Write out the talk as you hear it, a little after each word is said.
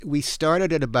we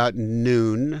started at about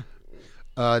noon.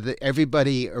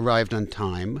 Everybody arrived on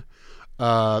time,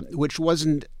 which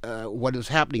wasn't what was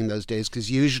happening in those days, because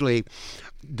usually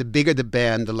the bigger the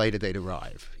band, the later they'd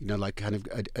arrive. Like kind of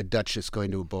a duchess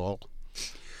going to a ball.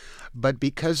 But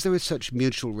because there was such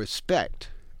mutual respect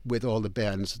with all the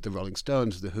bands, the Rolling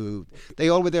Stones, the Who, they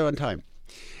all were there on time.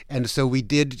 And so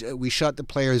we shot the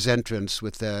player's entrance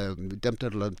with the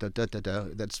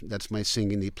that's my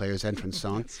singing the player's entrance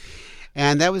song.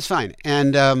 And that was fine.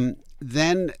 And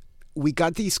then we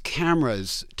got these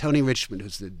cameras. Tony Richmond, who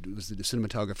was the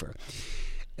cinematographer,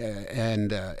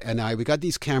 we got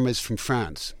these cameras from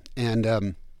France.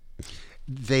 And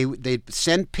they'd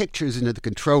send pictures into the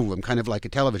control room, kind of like a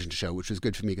television show, which was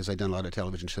good for me because I'd done a lot of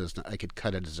television shows. And I could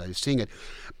cut it as I was seeing it.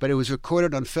 But it was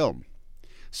recorded on film.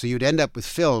 So you'd end up with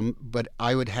film, but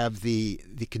I would have the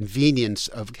convenience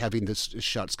of having the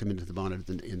shots come into the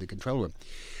monitor in the control room.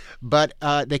 But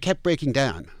they kept breaking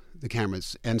down, the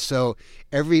cameras. And so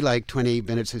every 20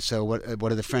 minutes or so,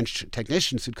 one of the French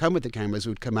technicians who'd come with the cameras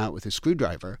would come out with a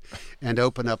screwdriver and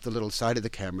open up the little side of the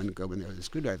camera and go in there with a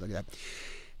screwdriver like that.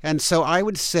 And so I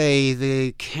would say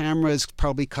the cameras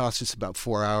probably cost us about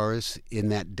 4 hours in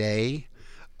that day.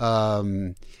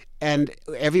 And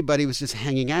everybody was just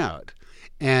hanging out.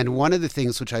 And one of the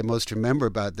things which I most remember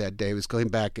about that day was going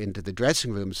back into the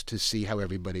dressing rooms to see how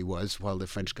everybody was while the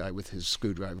French guy with his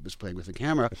screwdriver was playing with the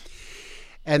camera.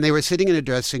 And they were sitting in a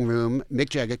dressing room, Mick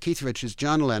Jagger, Keith Richards,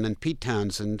 John Lennon, Pete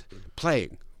Townsend,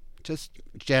 playing, just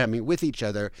jamming with each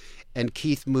other, and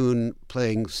Keith Moon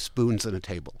playing spoons on a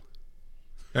table.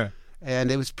 Yeah. And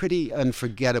it was pretty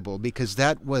unforgettable because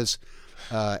that was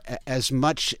as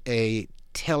much a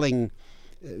telling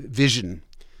vision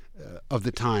of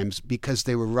the times, because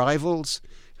they were rivals.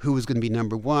 Who was going to be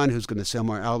number one, who's going to sell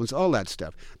more albums, all that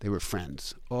stuff. They were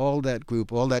friends. All that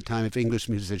group, all that time of English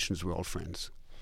musicians were all friends.